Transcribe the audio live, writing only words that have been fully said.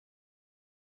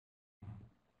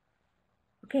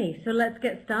Okay, so let's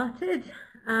get started.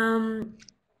 I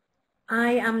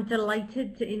am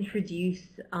delighted to introduce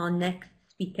our next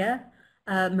speaker,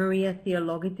 Maria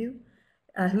Theologidou,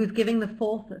 who is giving the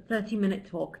fourth 30-minute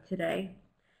talk today.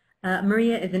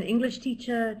 Maria is an English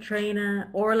teacher, trainer,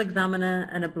 oral examiner,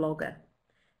 and a blogger.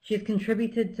 She has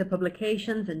contributed to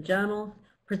publications and journals,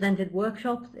 presented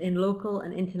workshops in local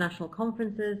and international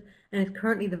conferences, and is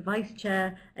currently the Vice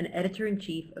Chair and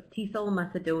Editor-in-Chief of TESOL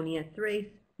Macedonia,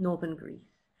 Thrace, Northern Greece.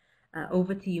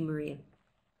 Over to you, Maria.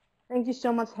 Thank you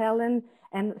so much, Helen,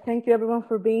 and thank you everyone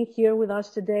for being here with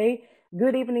us today.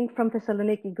 Good evening from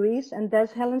Thessaloniki, Greece, and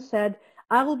as Helen said,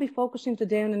 I will be focusing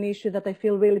today on an issue that I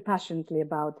feel really passionately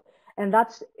about, and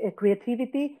that's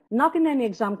creativity, not in any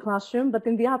exam classroom, but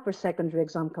in the upper secondary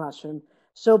exam classroom.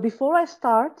 So before I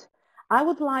start, I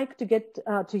would like to get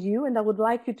to you, and I would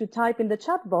like you to type in the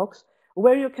chat box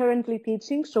where you're currently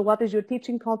teaching, so what is your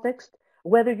teaching context,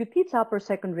 whether you teach upper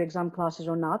secondary exam classes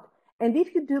or not. And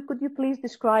if you do, could you please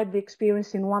describe the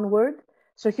experience in one word?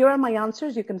 So here are my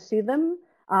answers. You can see them.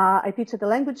 I teach at a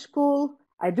language school.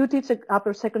 I do teach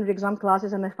upper secondary exam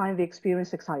classes, and I find the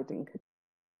experience exciting.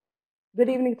 Good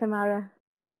evening, Tamara.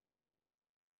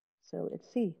 So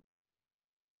let's see.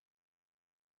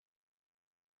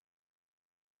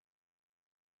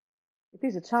 It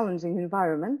is a challenging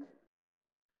environment.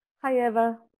 Hi,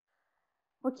 Eva.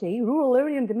 Okay, rural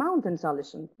area in the mountains,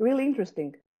 Alison. Really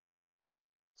interesting.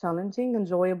 Challenging,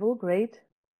 enjoyable, great.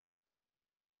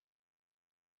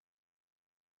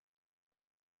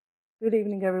 Good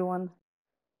evening, everyone.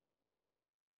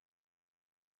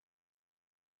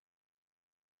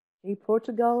 Okay,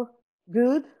 Portugal,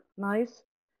 good, nice.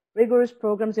 Rigorous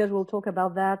programs, yes, we'll talk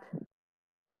about that.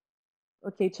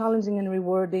 Okay, challenging and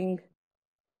rewarding.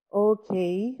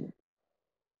 Okay.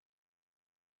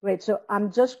 Great, so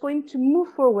I'm just going to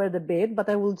move forward a bit, but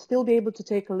I will still be able to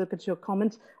take a look at your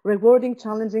comments. Rewarding,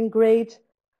 challenging, great.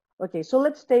 Okay, so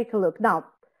let's take a look. Now,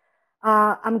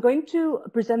 I'm going to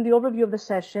present the overview of the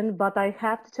session, but I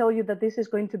have to tell you that this is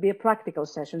going to be a practical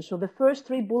session. So the first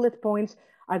 3 bullet points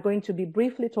are going to be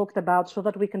briefly talked about so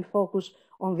that we can focus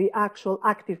on the actual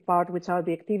active part, which are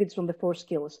the activities from the 4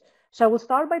 skills. So I will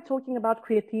start by talking about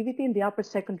creativity in the upper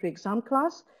secondary exam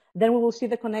class. Then we will see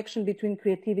the connection between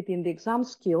creativity and the exam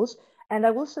skills. And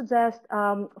I will suggest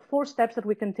 4 steps that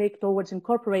we can take towards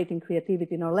incorporating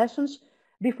creativity in our lessons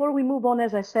before we move on,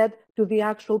 as I said, to the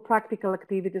actual practical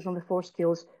activities on the 4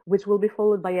 skills, which will be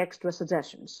followed by extra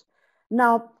suggestions.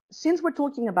 Now, since we're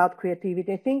talking about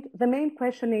creativity, I think the main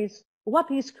question is,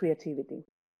 what is creativity?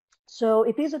 So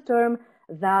it is a term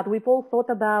that we've all thought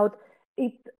about.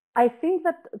 I think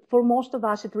that for most of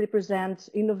us, it represents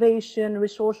innovation,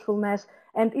 resourcefulness.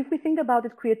 And if we think about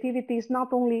it, creativity is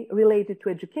not only related to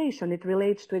education, it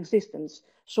relates to existence.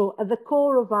 So at the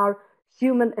core of our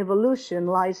human evolution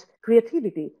lies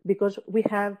creativity, because we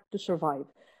have to survive.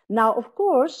 Now, of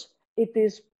course, it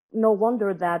is no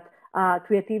wonder that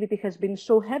creativity has been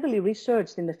so heavily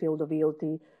researched in the field of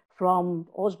ELT, from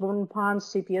Osborne Parn's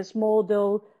CPS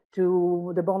model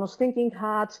to the bonus thinking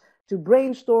hats, to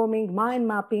brainstorming, mind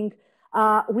mapping.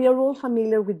 We are all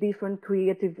familiar with different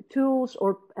creative tools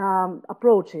or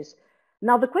approaches.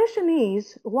 Now, the question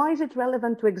is, why is it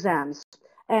relevant to exams?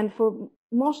 And for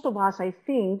most of us, I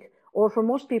think, or for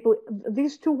most people,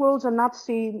 these 2 worlds are not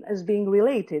seen as being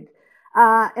related.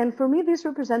 And for me, this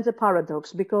represents a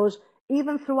paradox, because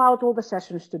even throughout all the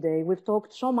sessions today, we've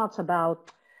talked so much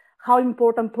about how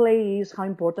important play is, how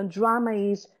important drama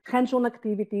is, hands-on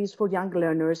activities for young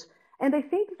learners. And I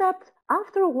think that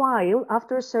after a while,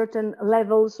 after certain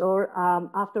levels, or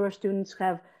after our students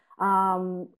have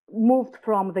moved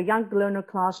from the young learner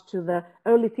class to the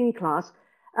early teen class,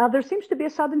 there seems to be a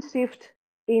sudden shift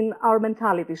in our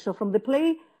mentality. So from the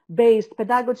play-based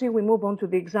pedagogy, we move on to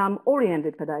the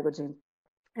exam-oriented pedagogy.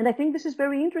 And I think this is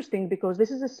very interesting, because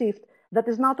this is a shift that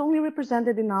is not only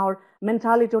represented in our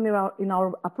mentality or in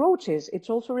our approaches, it's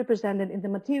also represented in the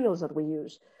materials that we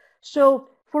use. So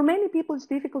for many people, it's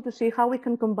difficult to see how we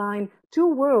can combine 2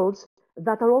 worlds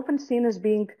that are often seen as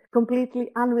being completely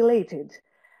unrelated.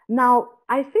 Now,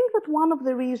 I think that one of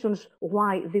the reasons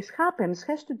why this happens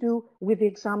has to do with the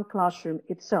exam classroom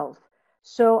itself.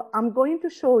 So I'm going to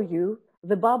show you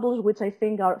the bubbles, which I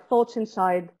think are thoughts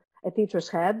inside a teacher's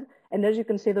head. And as you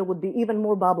can see, there would be even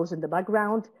more bubbles in the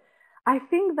background. I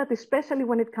think that especially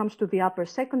when it comes to the upper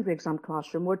secondary exam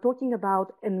classroom, we're talking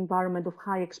about an environment of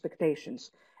high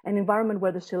expectations, an environment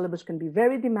where the syllabus can be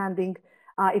very demanding.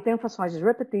 It emphasizes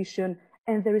repetition,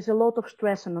 and there is a lot of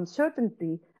stress and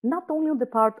uncertainty, not only on the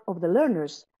part of the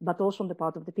learners, but also on the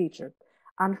part of the teacher.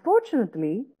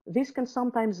 Unfortunately, this can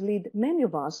sometimes lead many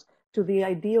of us to the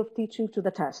idea of teaching to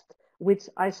the test, which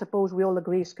I suppose we all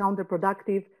agree is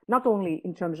counterproductive, not only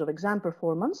in terms of exam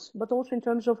performance, but also in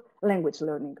terms of language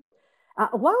learning.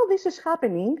 While this is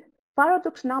happening,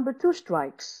 paradox number 2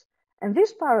 strikes, and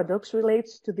this paradox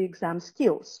relates to the exam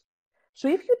skills. So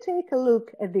if you take a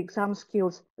look at the exam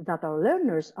skills that our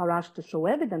learners are asked to show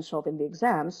evidence of in the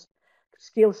exams,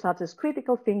 skills such as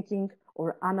critical thinking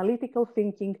or analytical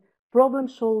thinking, problem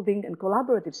solving, and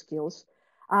collaborative skills,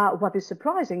 what is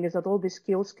surprising is that all these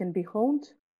skills can be honed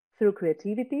through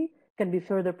creativity, can be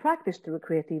further practiced through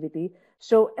creativity.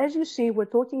 So as you see, we're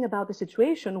talking about a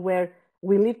situation where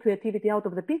we leave creativity out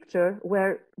of the picture,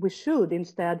 where we should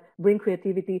instead bring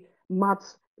creativity much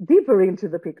deeper into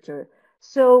the picture.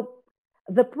 So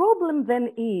the problem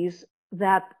then is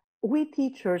that we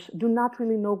teachers do not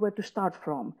really know where to start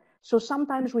from. So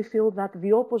sometimes we feel that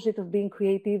the opposite of being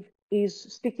creative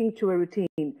is sticking to a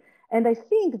routine. And I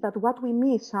think that what we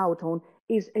miss out on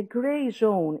is a gray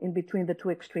zone in between the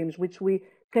two extremes, which we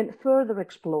can further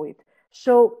exploit.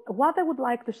 So what I would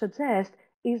like to suggest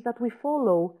is that we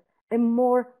follow a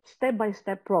more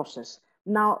step-by-step process.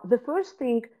 Now, the first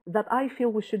thing that I feel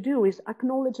we should do is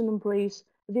acknowledge and embrace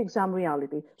the exam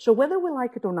reality. So whether we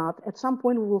like it or not, at some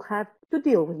point we will have to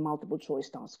deal with multiple choice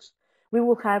tasks. We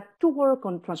will have to work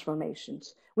on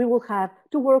transformations. We will have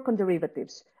to work on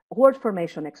derivatives, word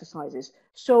formation exercises.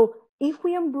 So if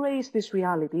we embrace this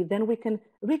reality, then we can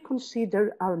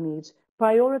reconsider our needs,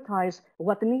 prioritize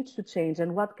what needs to change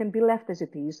and what can be left as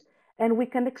it is, and we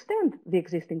can extend the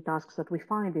existing tasks that we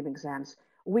find in exams.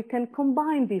 We can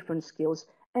combine different skills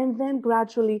and then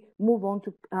gradually move on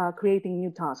to creating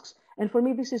new tasks. And for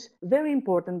me, this is very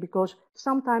important because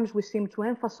sometimes we seem to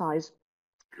emphasize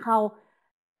how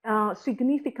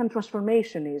significant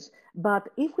transformation is. But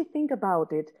if we think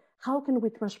about it, how can we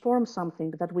transform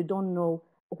something that we don't know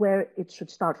where it should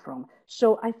start from?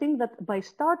 So I think that by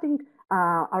starting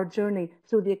our journey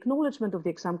through the acknowledgement of the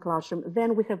exam classroom,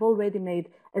 then we have already made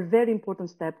a very important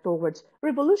step towards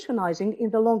revolutionizing in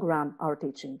the long run our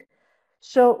teaching.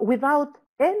 So without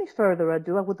any further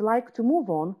ado, I would like to move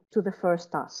on to the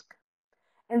first task.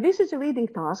 And this is a reading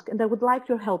task, and I would like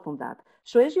your help on that.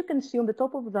 So as you can see on the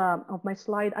top of my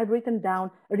slide, I've written down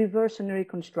reverse and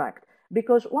reconstruct,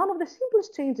 because one of the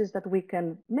simplest changes that we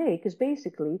can make is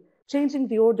basically changing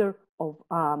the order of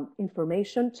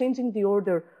information, changing the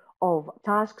order of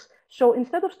tasks. So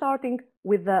instead of starting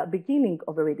with the beginning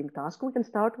of a reading task, we can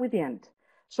start with the end.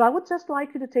 So I would just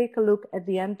like you to take a look at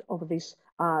the end of this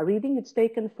reading. It's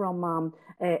taken from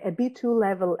a B2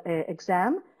 level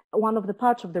exam, one of the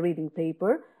parts of the reading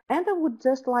paper. And I would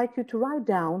just like you to write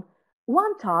down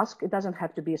one task, it doesn't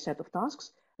have to be a set of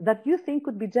tasks, that you think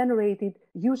could be generated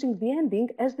using the ending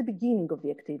as the beginning of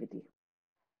the activity.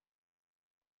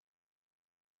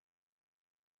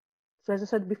 So as I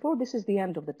said before, this is the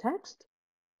end of the text.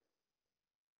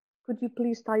 Could you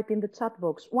please type in the chat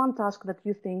box one task that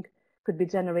you think could be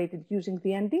generated using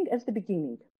the ending as the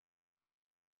beginning?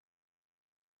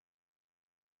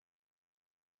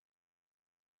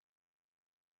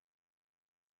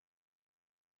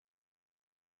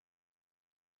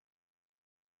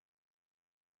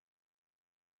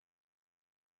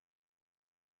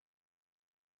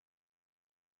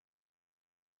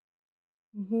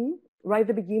 Right at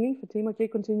the beginning, Fatima, okay,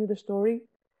 continue the story.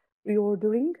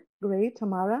 Reordering, great,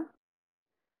 Tamara.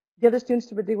 The other students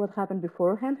to predict what happened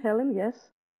beforehand. Helen, yes.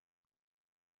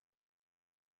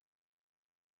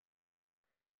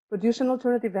 Produce an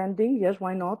alternative ending, yes,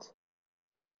 why not?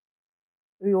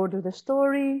 Reorder the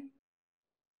story.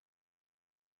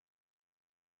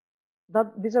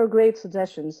 These are great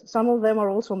suggestions. Some of them are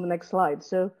also on the next slide.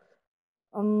 So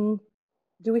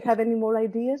do we have any more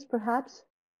ideas, perhaps?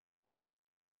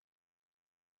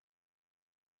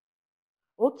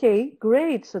 Okay,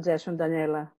 great suggestion,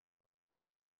 Daniela.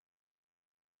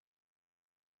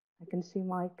 I can see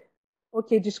Mike.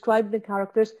 Okay, describe the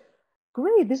characters.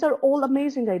 Great, these are all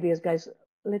amazing ideas, guys.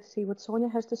 Let's see what Sonia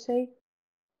has to say.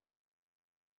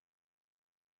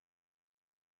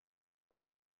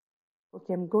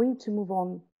 Okay, I'm going to move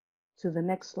on to the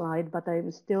next slide, but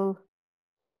I'm still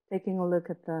taking a look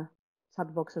at the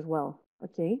chat box as well.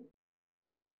 Okay.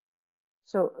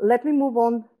 So let me move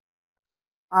on.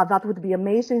 That would be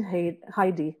amazing,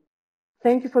 Heidi.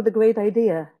 Thank you for the great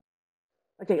idea.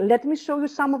 Okay, let me show you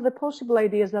some of the possible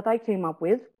ideas that I came up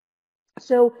with.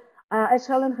 So as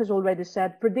Helen has already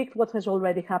said, predict what has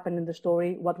already happened in the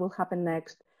story, what will happen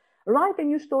next. Write a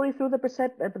new story through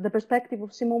the perspective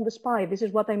of Simone the Spy. This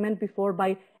is what I meant before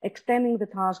by extending the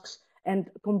tasks and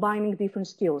combining different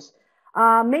skills.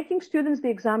 Making students the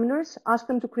examiners, ask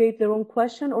them to create their own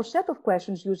question or set of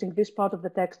questions using this part of the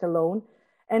text alone.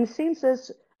 And since,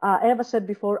 as Eva said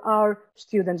before, our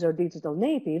students are digital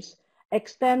natives,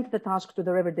 extend the task to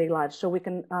their everyday lives. So we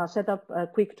can set up a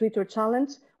quick Twitter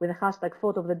challenge with a hashtag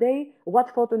photo of the day.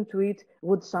 What photo and tweet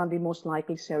would Sandy most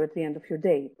likely share at the end of your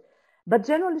day? But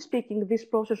generally speaking, this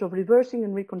process of reversing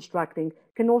and reconstructing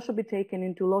can also be taken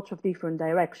into lots of different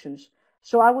directions.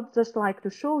 So I would just like to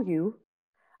show you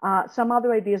some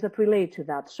other ideas that relate to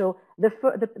that. So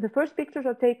the first pictures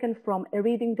are taken from a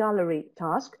reading gallery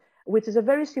task, which is a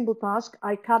very simple task.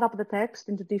 I cut up the text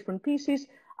into different pieces.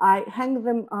 I hang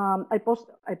them, I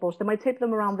post them, I tape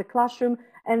them around the classroom,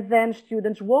 and then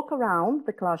students walk around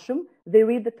the classroom, they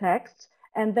read the texts,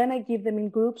 and then I give them in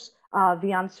groups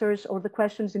the answers or the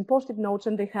questions in post-it notes,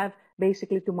 and they have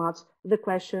basically to match the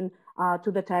question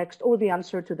to the text or the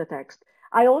answer to the text.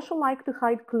 I also like to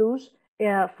hide clues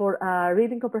for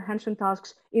reading comprehension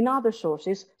tasks in other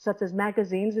sources, such as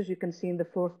magazines, as you can see in the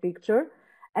fourth picture.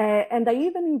 And I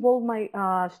even involve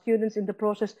my students in the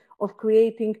process of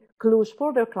creating clues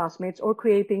for their classmates or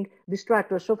creating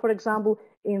distractors. So for example,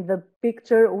 in the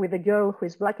picture with a girl who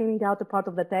is blacking out a part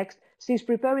of the text, she's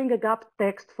preparing a gap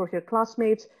text for her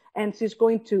classmates, and she's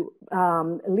going to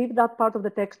leave that part of the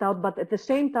text out, but at the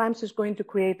same time, she's going to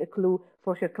create a clue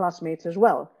for her classmates as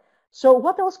well. So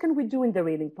what else can we do in the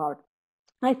reading part?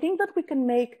 I think that we can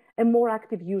make a more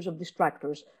active use of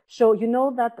distractors. So you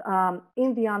know that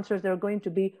in the answers, there are going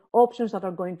to be options that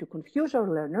are going to confuse our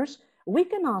learners. We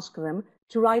can ask them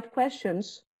to write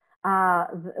questions,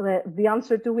 the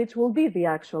answer to which will be the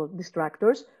actual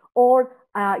distractors, or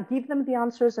give them the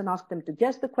answers and ask them to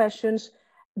guess the questions.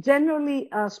 Generally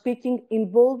speaking,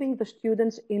 involving the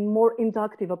students in more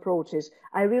inductive approaches.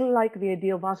 I really like the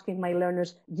idea of asking my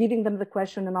learners, giving them the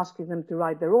question and asking them to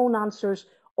write their own answers,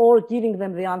 or giving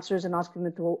them the answers and asking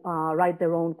them to write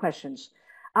their own questions.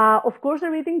 Of course,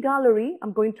 the reading gallery,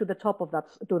 I'm going to the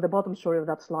bottom, of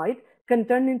that slide, can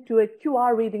turn into a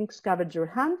QR reading scavenger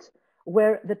hunt,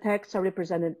 where the texts are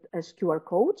represented as QR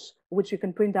codes, which you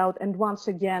can print out and once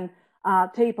again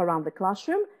tape around the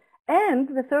classroom. And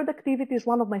the third activity is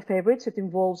one of my favorites. It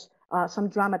involves some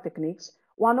drama techniques.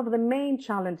 One of the main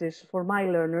challenges for my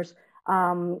learners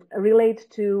relate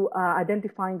to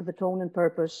identifying the tone and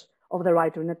purpose of the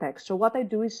writer in a text. So what I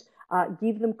do is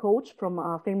give them quotes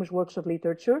from famous works of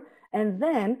literature, and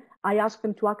then I ask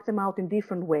them to act them out in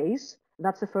different ways.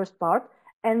 That's the first part.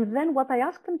 And then what I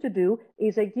ask them to do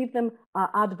is I give them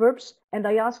adverbs, and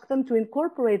I ask them to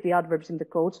incorporate the adverbs in the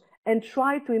quotes and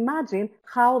try to imagine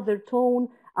how their tone,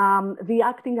 the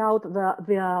acting out,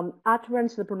 the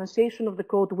utterance, the pronunciation of the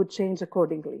quote would change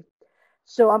accordingly.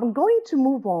 So I'm going to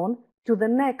move on to the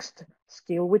next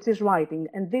skill, which is writing.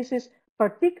 And this is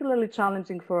particularly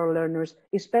challenging for our learners,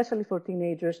 especially for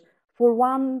teenagers, for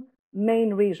one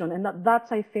main reason, and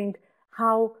that's, I think,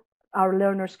 how our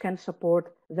learners can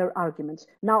support their arguments.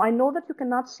 Now, I know that you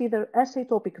cannot see the essay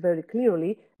topic very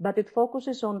clearly, but it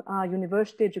focuses on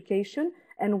university education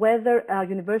and whether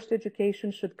university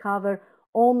education should cover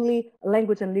only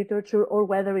language and literature, or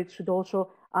whether it should also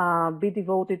be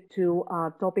devoted to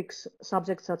topics,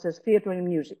 subjects such as theater and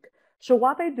music. So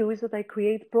what I do is that I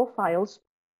create profiles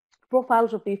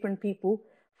of different people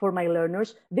for my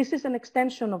learners. This is an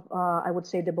extension of, I would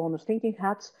say, the bonus thinking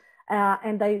hats.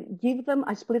 And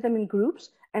I split them in groups,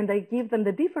 and I give them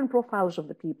the different profiles of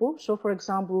the people. So, for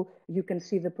example, you can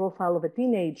see the profile of a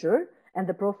teenager and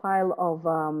the profile of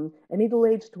a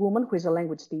middle-aged woman who is a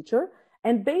language teacher.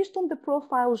 And based on the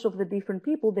profiles of the different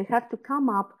people, they have to come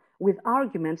up with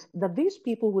arguments that these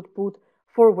people would put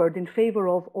forward in favor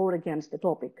of or against the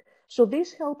topic. So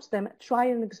this helps them try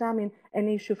and examine an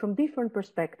issue from different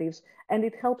perspectives, and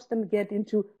it helps them get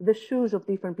into the shoes of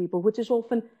different people, which is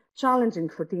often challenging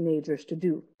for teenagers to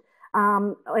do.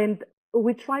 And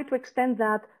we try to extend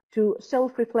that to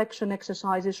self-reflection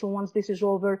exercises. So once this is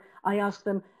over, I ask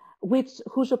them,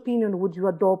 whose opinion would you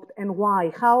adopt and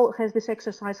why? How has this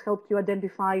exercise helped you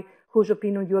identify whose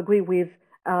opinion you agree with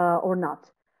or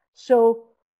not? So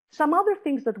some other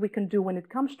things that we can do when it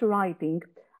comes to writing,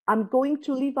 I'm going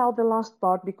to leave out the last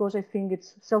part because I think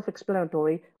it's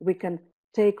self-explanatory. We can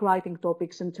take writing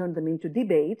topics and turn them into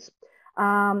debates.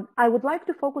 I would like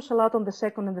to focus a lot on the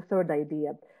second and the third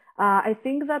idea. I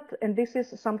think that, and this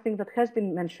is something that has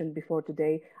been mentioned before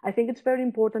today, I think it's very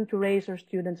important to raise our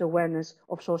students' awareness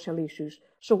of social issues.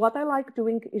 So what I like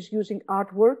doing is using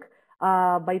artwork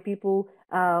by people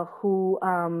who,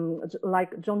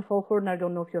 like John Falhorn, I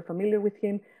don't know if you're familiar with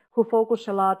him, who focus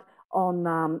a lot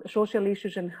on social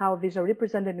issues and how these are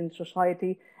represented in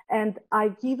society. And I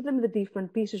give them the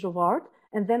different pieces of art,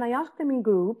 and then I ask them in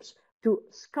groups to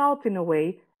sculpt, in a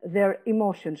way, their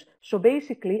emotions. So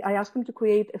basically, I ask them to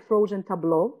create a frozen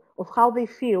tableau of how they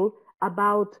feel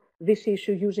about this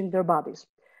issue using their bodies.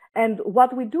 And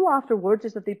what we do afterwards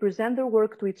is that they present their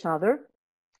work to each other,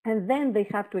 and then they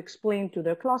have to explain to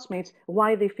their classmates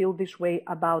why they feel this way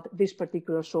about this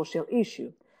particular social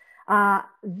issue.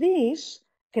 This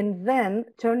can then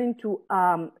turn into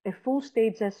a full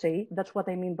stage essay. That's what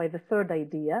I mean by the third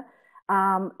idea,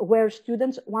 where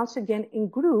students, once again in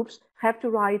groups, have to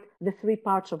write the three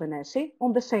parts of an essay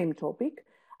on the same topic.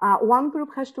 One group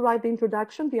has to write the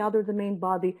introduction, the other the main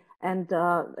body, and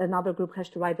another group has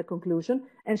to write the conclusion.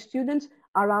 And students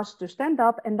are asked to stand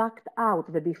up and act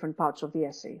out the different parts of the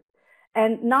essay.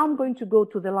 And now I'm going to go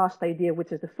to the last idea,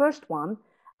 which is the first one,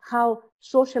 how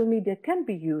social media can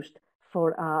be used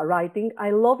for writing. I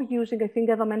love using, I think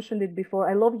Eva mentioned it before,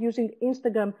 I love using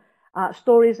Instagram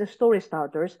stories as story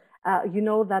starters. You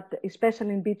know that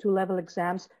especially in B2 level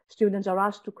exams, students are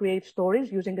asked to create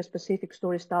stories using a specific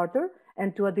story starter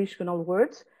and 2 additional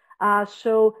words.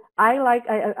 So I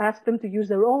ask them to use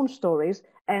their own stories,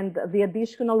 and the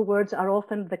additional words are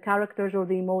often the characters or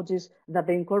the emojis that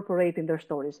they incorporate in their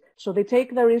stories. So they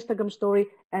take their Instagram story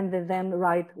and they then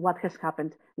write what has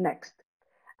happened next.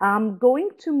 I'm going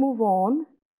to move on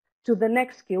to the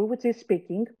next skill, which is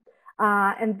speaking.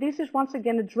 And this is once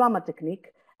again a drama technique.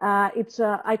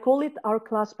 I call it our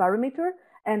class parameter,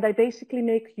 and I basically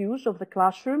make use of the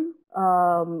classroom,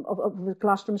 of the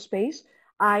classroom space.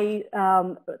 I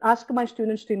ask my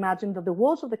students to imagine that the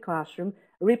walls of the classroom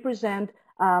represent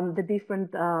the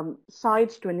different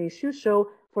sides to an issue. So,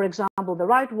 for example, the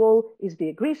right wall is the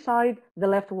agree side, the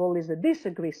left wall is the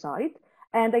disagree side,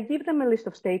 and I give them a list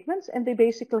of statements, and they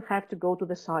basically have to go to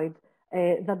the side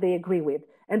that they agree with.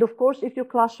 And of course, if your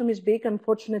classroom is big, I'm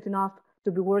fortunate enough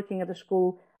to be working at a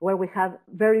school where we have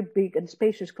very big and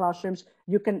spacious classrooms,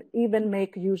 you can even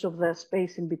make use of the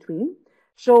space in between.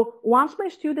 So once my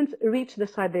students reach the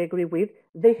side they agree with,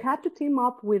 they have to team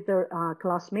up with their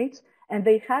classmates, and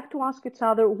they have to ask each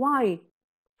other why,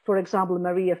 for example,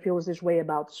 Maria feels this way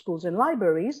about schools and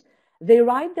libraries. They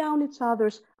write down each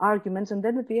other's arguments, and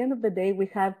then at the end of the day, we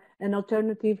have an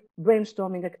alternative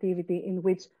brainstorming activity in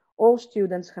which all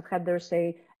students have had their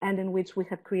say, and in which we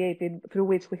have created, through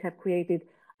which we have created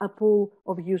a pool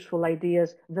of useful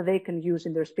ideas that they can use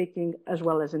in their speaking as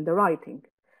well as in their writing.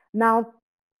 Now,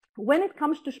 when it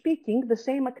comes to speaking, the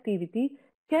same activity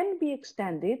can be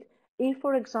extended if,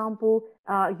 for example,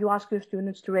 you ask your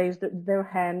students to raise their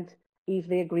hand if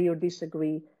they agree or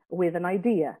disagree with an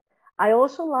idea. I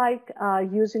also like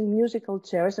using musical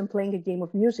chairs and playing a game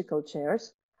of musical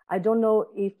chairs. I don't know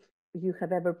if you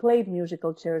have ever played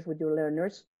musical chairs with your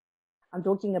learners. I'm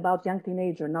talking about young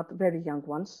teenager, not very young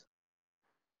ones.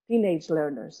 Teenage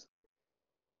learners.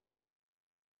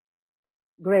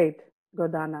 Great,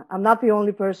 Gordana. I'm not the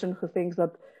only person who thinks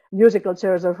that musical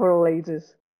chairs are for all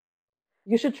ages.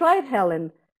 You should try it,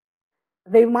 Helen.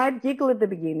 They might giggle at the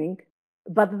beginning,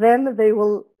 but then they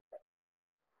will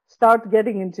start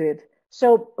getting into it.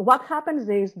 So what happens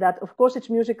is that, of course, it's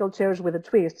musical chairs with a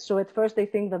twist. So at first they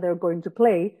think that they're going to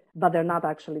play, but they're not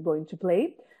actually going to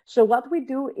play. So what we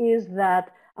do is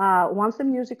that once the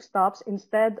music stops,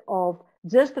 instead of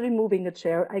just removing a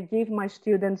chair, I give my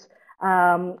students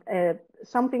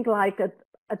something like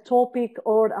a topic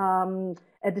or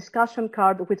a discussion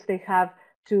card which they have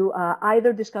to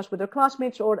either discuss with their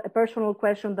classmates or a personal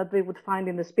question that they would find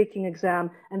in the speaking exam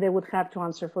and they would have to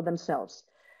answer for themselves.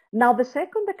 Now, the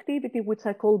second activity, which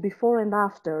I call before and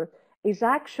after, is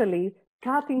actually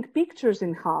cutting pictures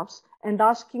in halves and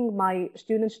asking my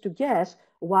students to guess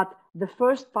what the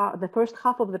first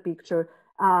half of the picture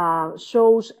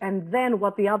shows, and then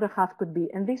what the other half could be.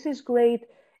 And this is great,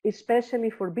 especially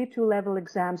for B2 level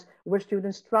exams, where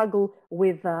students struggle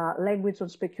with language on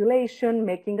speculation,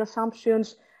 making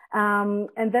assumptions.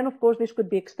 And then, of course, this could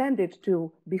be extended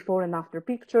to before and after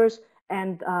pictures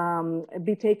and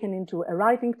be taken into a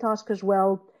writing task as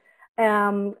well.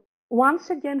 Once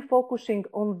again, focusing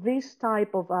on this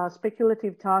type of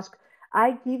speculative task,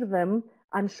 I give them,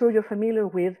 I'm sure you're familiar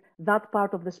with, that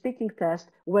part of the speaking test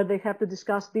where they have to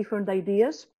discuss different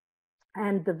ideas,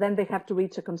 and then they have to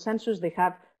reach a consensus. They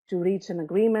have to reach an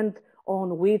agreement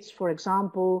on which, for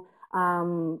example,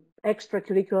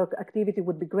 extracurricular activity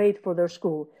would be great for their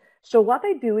school. So what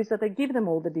I do is that I give them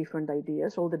all the different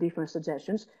ideas, all the different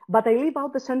suggestions, but I leave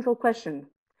out the central question.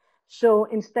 So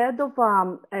instead of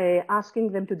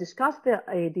asking them to discuss the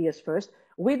ideas first,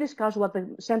 we discuss what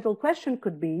the central question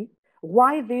could be,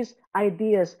 why these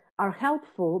ideas are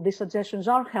helpful, these suggestions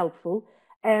are helpful,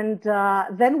 and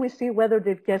then we see whether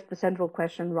they've guessed the central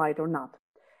question right or not.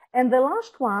 And the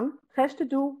last one has to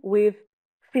do with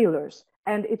fillers,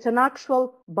 and it's an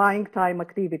actual buying time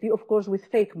activity, of course, with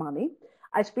fake money.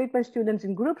 I split my students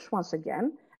in groups once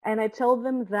again, and I tell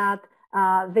them that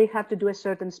they have to do a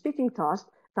certain speaking task,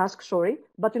 task, sorry,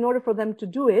 but in order for them to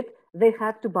do it, they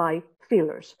have to buy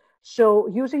fillers. So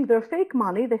using their fake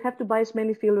money, they have to buy as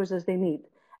many fillers as they need.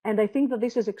 And I think that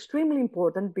this is extremely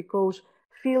important because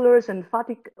fillers and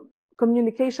fatigue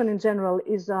communication in general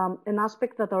is an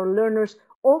aspect that our learners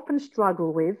often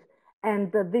struggle with.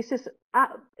 And this is,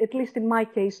 at least in my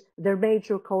case, their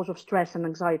major cause of stress and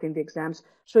anxiety in the exams.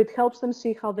 So it helps them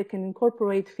see how they can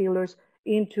incorporate fillers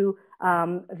into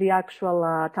the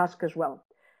actual task as well.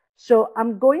 So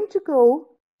I'm going to go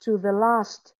to the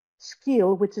last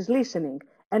skill, which is listening.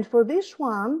 And for this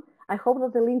one, I hope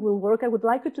that the link will work. I would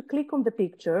like you to click on the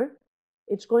picture.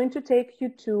 It's going to take you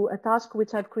to a task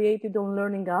which I've created on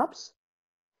Learning Apps.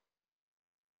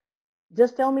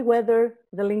 Just tell me whether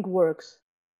the link works.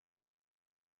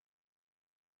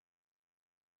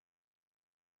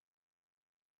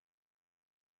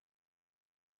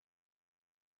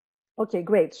 Okay,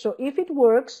 great. So if it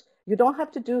works, you don't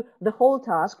have to do the whole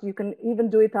task. You can even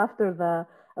do it after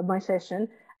my session.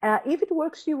 If it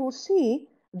works, you will see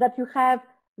that you have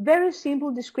very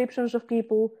simple descriptions of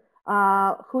people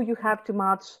who you have to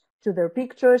match to their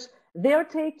pictures. They are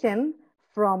taken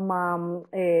from,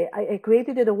 I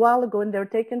created it a while ago, and they're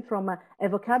taken from a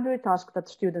vocabulary task that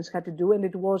students had to do, and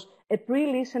it was a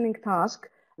pre-listening task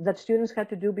that students had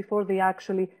to do before they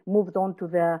actually moved on to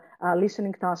the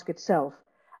listening task itself.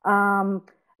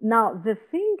 Now, the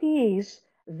thing is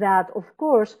that, of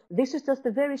course, this is just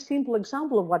a very simple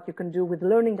example of what you can do with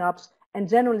Learning Apps and,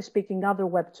 generally speaking, other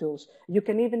web tools. You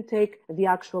can even take the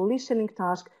actual listening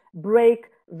task, break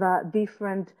the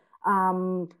different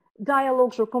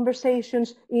dialogues or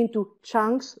conversations into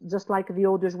chunks, just like the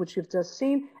audios which you've just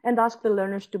seen, and ask the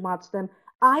learners to match them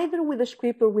either with a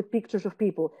script or with pictures of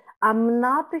people. I'm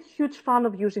not a huge fan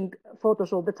of using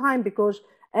photos all the time because,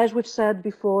 as we've said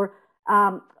before,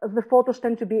 the photos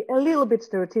tend to be a little bit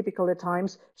stereotypical at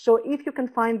times. So if you can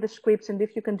find the scripts and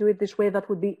if you can do it this way, that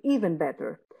would be even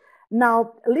better.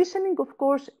 Now, listening, of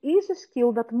course, is a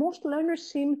skill that most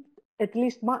learners seem, at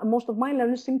least most of my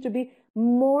learners seem to be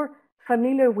more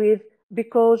familiar with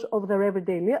because of their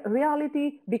everyday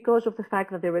reality, because of the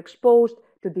fact that they're exposed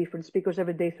to different speakers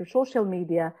every day through social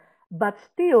media. But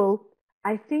still,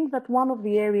 I think that one of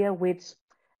the areas which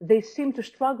they seem to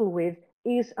struggle with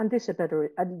is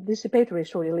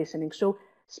anticipatory listening. So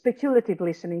speculative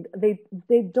listening.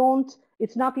 They don't,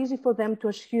 it's not easy for them to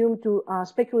assume, to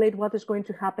speculate what is going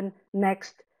to happen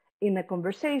next in a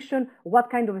conversation, what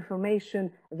kind of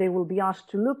information they will be asked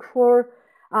to look for.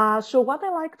 So what I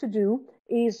like to do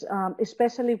is,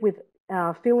 especially with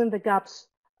fill in the gaps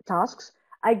tasks,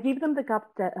 I give them the gap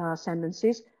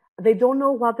sentences. They don't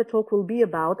know what the talk will be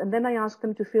about, and then I ask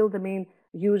them to fill them in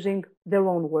using their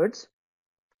own words,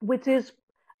 which is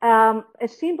a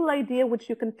simple idea which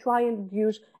you can try and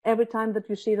use every time that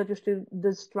you see that your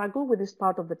students struggle with this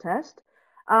part of the test.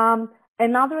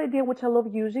 Another idea which I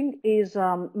love using is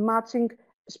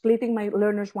splitting my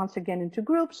learners once again into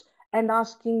groups and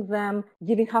asking them,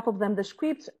 giving half of them the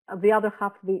scripts, the other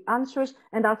half the answers,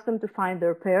 and ask them to find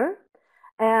their pair.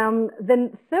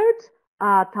 Then third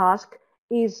task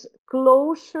is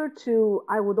closer to,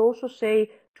 I would also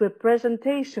say, to a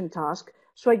presentation task.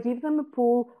 So I give them a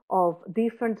pool of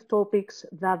different topics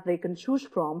that they can choose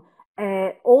from.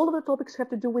 All of the topics have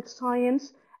to do with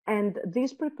science, and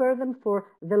these prepare them for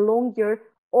the longer,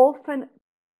 often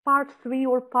part 3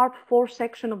 or part 4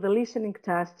 section of the listening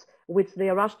tests, which they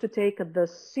are asked to take at the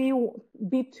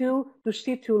B2 to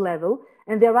C2 level,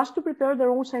 and they are asked to prepare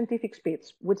their own scientific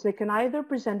speech, which they can either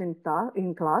present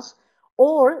in class,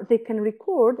 or they can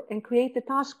record and create a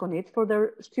task on it for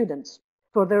their students,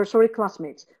 for their,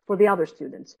 classmates, for the other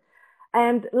students.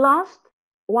 And last,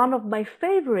 one of my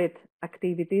favorite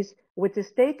activities, which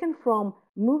is taken from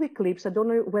movie clips. I don't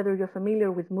know whether you're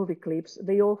familiar with movie clips.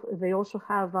 They also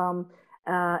have a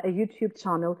YouTube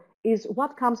channel, is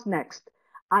What Comes Next.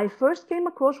 I first came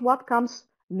across What Comes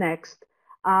Next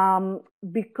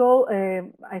because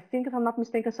I think, if I'm not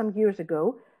mistaken, some years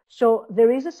ago. So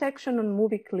there is a section on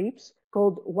movie clips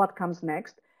called What Comes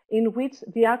Next, in which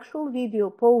the actual video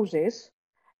pauses,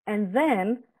 and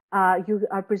then you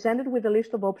are presented with a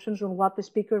list of options on what the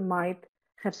speaker might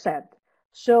have said.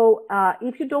 So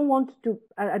if you don't want to,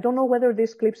 I don't know whether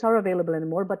these clips are available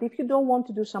anymore, but if you don't want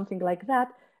to do something like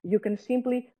that, you can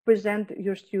simply present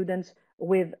your students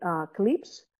with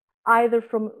clips, either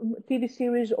from TV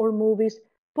series or movies,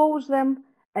 pause them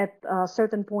at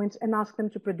certain points and ask them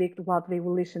to predict what they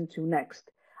will listen to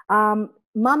next.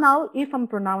 Manal, if I'm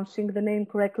pronouncing the name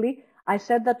correctly, I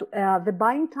said that the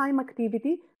buying time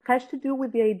activity has to do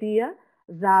with the idea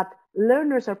that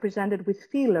learners are presented with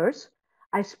feelers.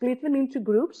 I split them into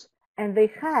groups, and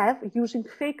they have, using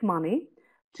fake money,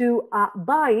 to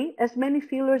buy as many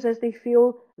fillers as they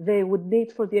feel they would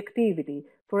need for the activity.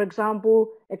 For example,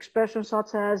 expressions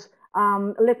such as,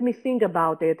 let me think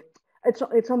about it.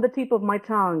 It's on the tip of my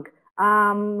tongue.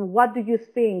 What do you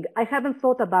think? I haven't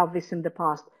thought about this in the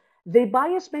past. They buy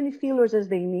as many fillers as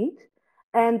they need,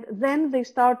 and then they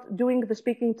start doing the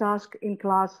speaking task in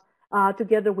class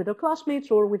together with their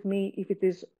classmates or with me if it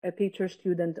is a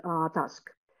teacher-student task.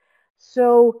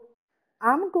 So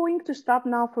I'm going to stop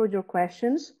now for your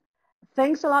questions.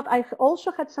 Thanks a lot. I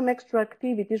also had some extra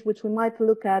activities which we might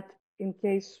look at in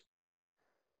case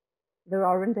there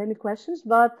aren't any questions,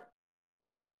 but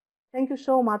thank you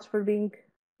so much for being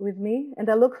with me, and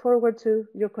I look forward to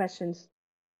your questions.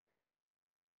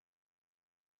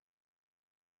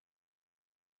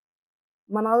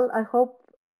 Manal, I hope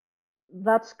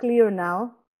that's clear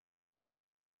now.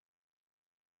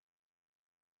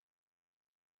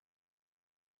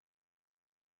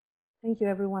 Thank you,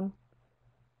 everyone.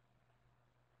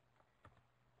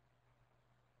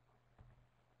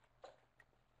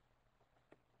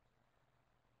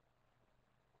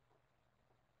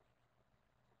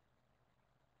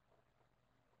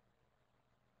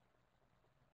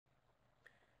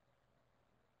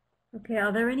 Okay,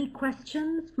 are there any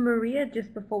questions for Maria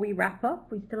just before we wrap up?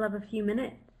 We still have a few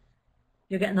minutes.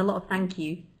 You're getting a lot of thank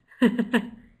yous.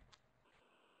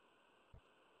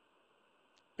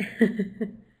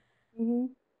 Mm-hmm.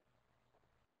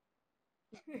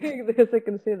 Because I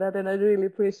can see that, and I really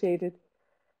appreciate it.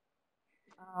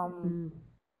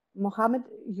 Mohammed,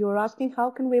 you're asking how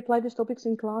can we apply these topics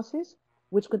in classes,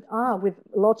 which could with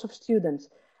lots of students.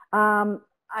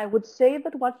 I would say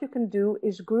that what you can do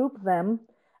is group them.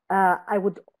 I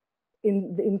would,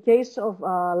 in case of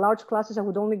large classes, I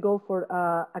would only go for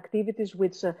activities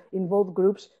which involve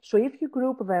groups. So if you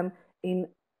group them in,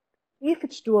 if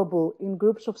it's doable, in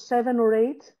groups of 7 or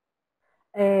 8.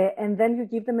 And then you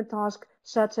give them a task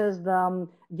such as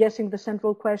guessing the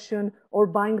central question or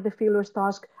buying the fillers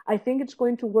task. I think it's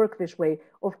going to work this way.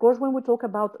 Of course, when we talk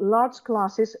about large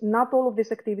classes, not all of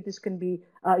these activities can be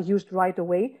used right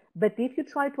away. But if you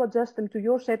try to adjust them to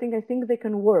your setting, I think they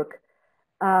can work.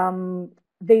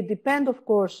 They depend, of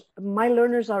course.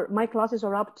 My classes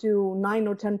are up to 9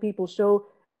 or 10 people, so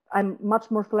I'm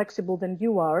much more flexible than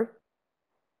you are.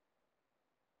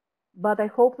 But I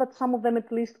hope that some of them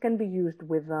at least can be used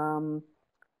with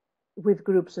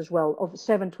groups as well of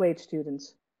 7 to 8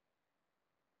 students.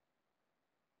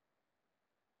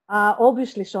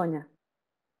 Obviously, Sonia.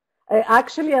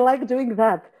 Actually, I like doing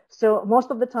that. So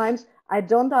most of the times, I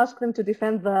don't ask them to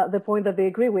defend the point that they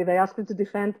agree with. I ask them to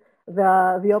defend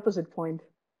the opposite point.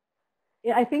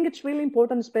 I think it's really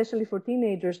important, especially for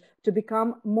teenagers, to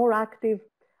become more active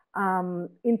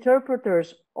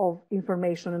interpreters of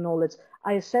information and knowledge.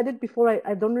 I said it before,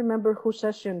 I don't remember whose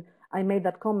session I made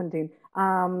that comment in.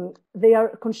 They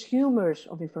are consumers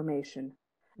of information.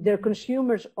 They're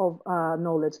consumers of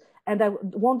knowledge. And I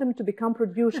want them to become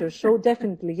producers. So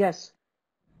definitely, yes.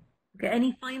 Okay,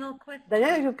 any final questions?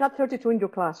 Diana, you've got 32 in your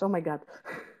class. Oh my God.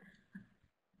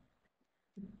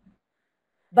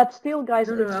 But still, guys.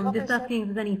 No, I'm just asking if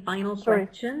there's any final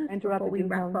questions before we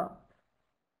wrap up.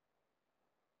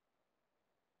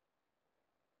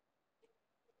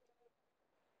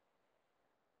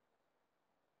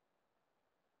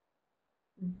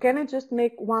 Can I just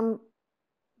make one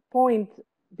point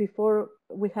before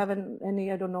we have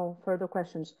any, I don't know, further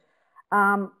questions?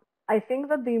 I think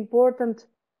that the important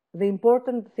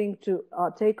thing to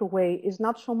take away is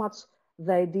not so much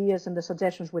the ideas and the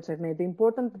suggestions which I've made. The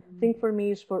important thing for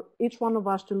me is for each one of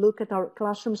us to look at our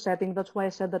classroom setting. That's why I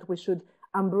said that we should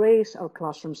embrace our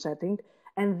classroom setting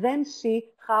and then see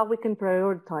how we can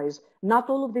prioritize. Not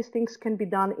all of these things can be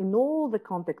done in all the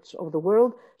contexts of the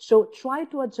world. So try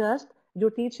to adjust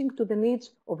your teaching to the needs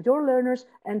of your learners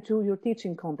and to your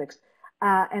teaching context.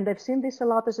 And I've seen this a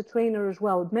lot as a trainer as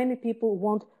well. Many people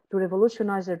want to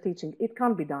revolutionize their teaching. It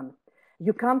can't be done.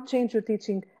 You can't change your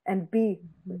teaching and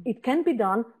it can be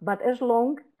done, but as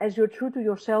long as you're true to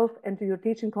yourself and to your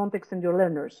teaching context and your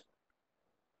learners.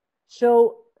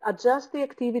 So adjust the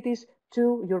activities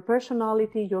to your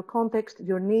personality, your context,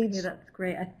 your needs. Yeah, that's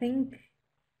great. I think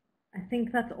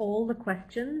that's all the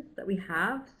questions that we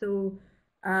have. So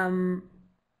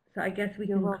I guess we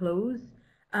can close.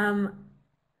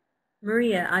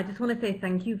 Maria, I just want to say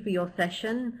thank you for your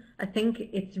session. I think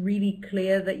it's really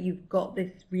clear that you've got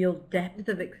this real depth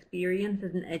of experience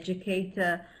as an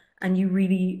educator, and you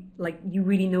really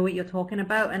know what you're talking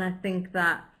about. And I think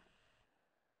that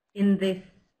in this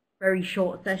very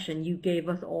short session, you gave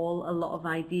us all a lot of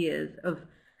ideas of,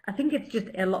 I think it's just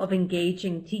a lot of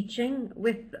engaging teaching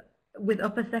with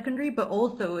upper secondary, but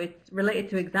also it's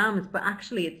related to exams, but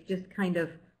actually it's just kind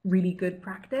of really good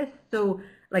practice. So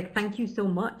like, thank you so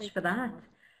much for that.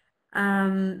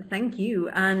 Thank you.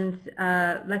 And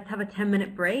let's have a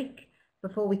 10-minute break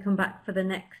before we come back for the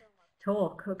next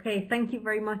talk. Okay, thank you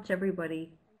very much,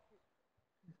 everybody.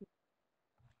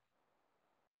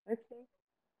 Okay.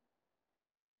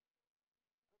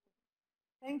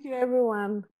 Thank you,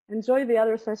 everyone. Enjoy the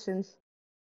other sessions.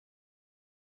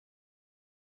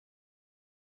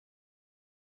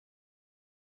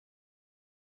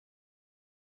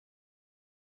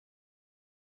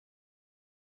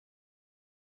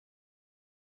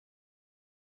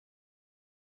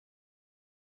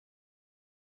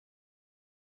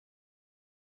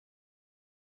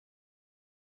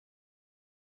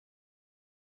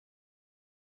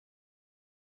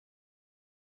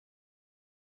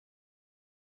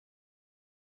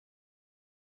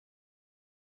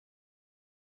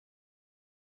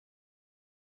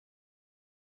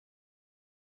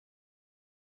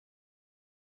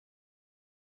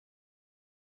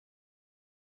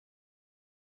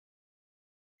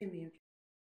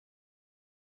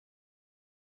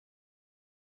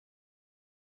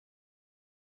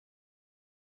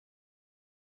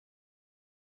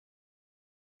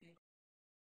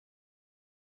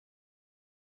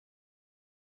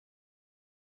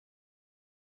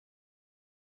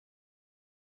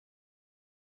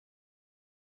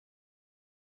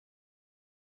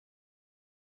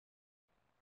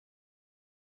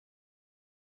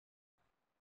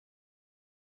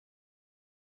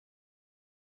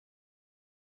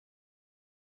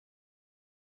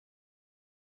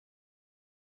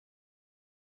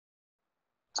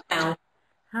 Now.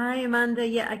 Hi, Amanda.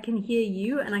 Yeah, I can hear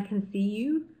you and I can see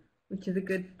you, which is a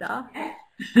good start.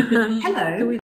 Hello. So